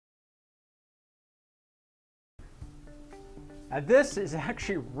Now this is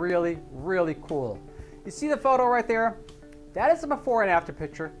actually really, really cool. You see the photo right there? That is a before and after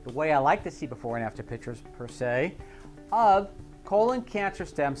picture, the way I like to see before and after pictures per se, of colon cancer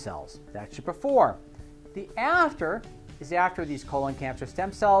stem cells. That's your before. The after is after these colon cancer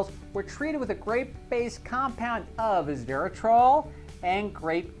stem cells were treated with a grape-based compound of resveratrol and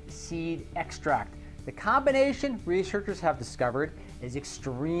grape seed extract. The combination, researchers have discovered, is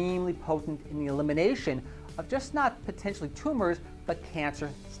extremely potent in the elimination of just not potentially tumors, but cancer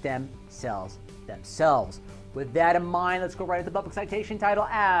stem cells themselves. With that in mind, let's go right into the public citation title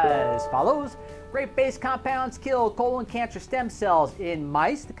as follows. Grape-based compounds kill colon cancer stem cells in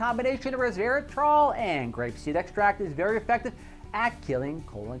mice. The combination of resveratrol and grapeseed extract is very effective at killing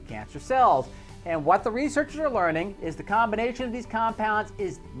colon cancer cells. And what the researchers are learning is the combination of these compounds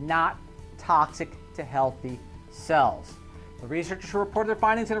is not toxic to healthy cells. The researchers who reported their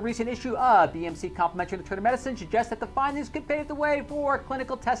findings in a recent issue of BMC Complementary Internal Medicine suggest that the findings could pave the way for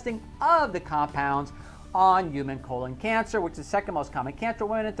clinical testing of the compounds on human colon cancer, which is the second most common cancer in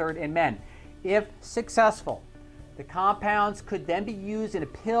women and third in men. If successful, the compounds could then be used in a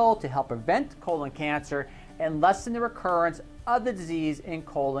pill to help prevent colon cancer and lessen the recurrence of the disease in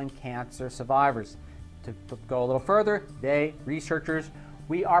colon cancer survivors. To go a little further, researchers,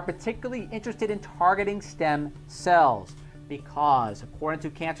 we are particularly interested in targeting stem cells because, according to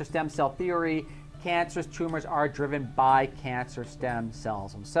cancer stem cell theory, cancerous tumors are driven by cancer stem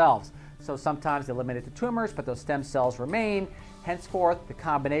cells themselves. So sometimes they eliminate the tumors, but those stem cells remain. Henceforth, the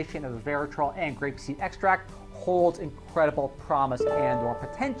combination of resveratrol and grapeseed extract holds incredible promise and/or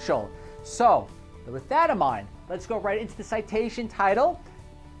potential. So, with that in mind, let's go right into the citation title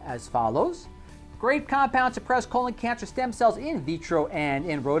as follows. Grape compound suppress colon cancer stem cells in vitro and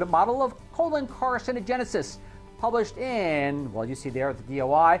in rodent model of colon carcinogenesis. Published in, well, you see there at the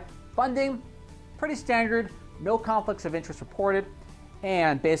DOI. Funding, pretty standard, no conflicts of interest reported,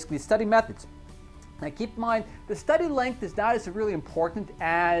 and basically study methods. Now keep in mind, the study length is not as really important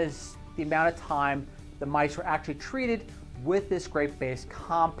as the amount of time the mice were actually treated with this grape-based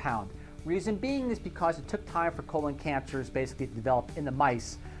compound. Reason being is because it took time for colon cancers basically to develop in the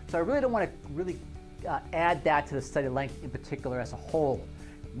mice. So I really don't want to really add that to the study length in particular as a whole.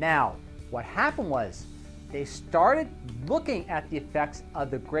 Now, what happened was they started looking at the effects of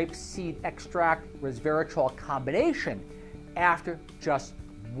the grapeseed extract resveratrol combination after just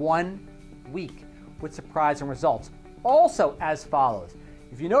 1 week with surprising results. Also as follows.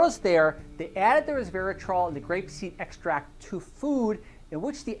 If you notice there, they added the resveratrol and the grapeseed extract to food in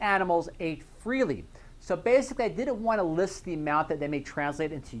which the animals ate freely. So basically I didn't want to list the amount that they may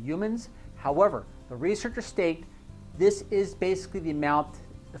translate into humans. However, the researchers state this is basically the amount,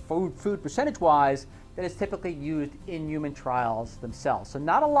 the food percentage-wise, that is typically used in human trials themselves. So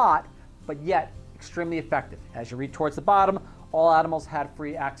not a lot, but yet extremely effective. As you read towards the bottom, all animals had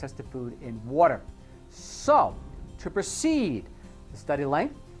free access to food and water. So, to proceed, the study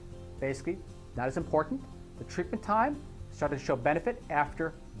length, basically not as important. The treatment time started to show benefit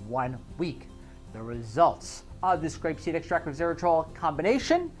after 1 week. The results of this grapeseed extract resveratrol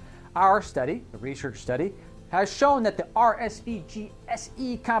combination, our study, the research study, has shown that the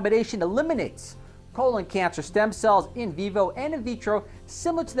RSV-GSE combination eliminates colon cancer stem cells in vivo and in vitro,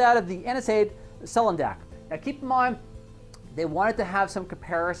 similar to that of the NSAID Selendac. Now keep in mind, they wanted to have some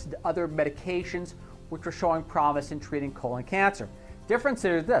comparison to other medications which were showing promise in treating colon cancer. Difference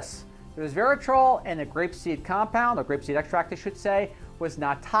is this: the resveratrol and the grapeseed compound, or grapeseed extract I should say, was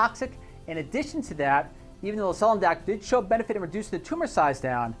not toxic. In addition to that, even though the Selendac did show benefit in reducing the tumor size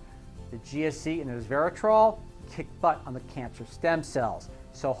down, the GSE and the resveratrol kicked butt on the cancer stem cells,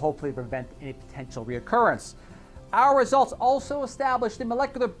 so hopefully prevent any potential reoccurrence. Our results also established the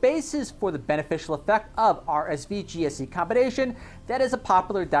molecular basis for the beneficial effect of RSV-GSE combination that is a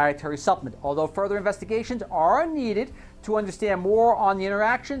popular dietary supplement, although further investigations are needed to understand more on the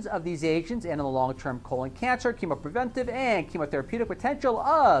interactions of these agents and on the long-term colon cancer, chemopreventive, and chemotherapeutic potential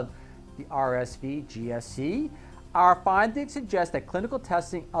of the RSV-GSE. Our findings suggest that clinical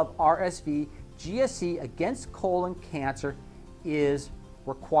testing of RSV-GSE against colon cancer is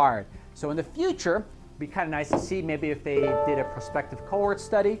required. So in the future, it'd be kind of nice to see maybe if they did a prospective cohort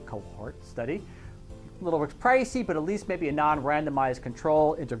study, a little bit pricey, but at least maybe a non-randomized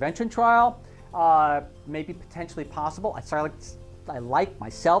control intervention trial, maybe potentially possible. I like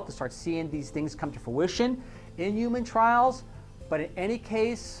myself to start seeing these things come to fruition in human trials, but in any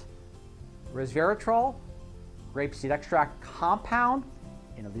case, resveratrol, grapeseed extract compound,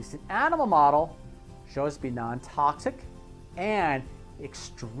 in at least an animal model, shows to be non-toxic and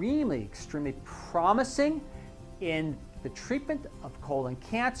extremely, extremely promising in the treatment of colon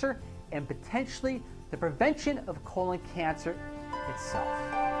cancer and potentially the prevention of colon cancer itself.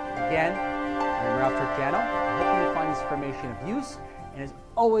 Again, I'm Ralph Turchiano. I hope you find this information of use. And as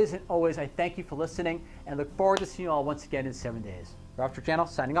always, I thank you for listening and look forward to seeing you all once again in 7 days. Ralph Turchiano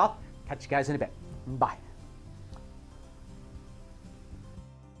signing off. Catch you guys in a bit. Bye.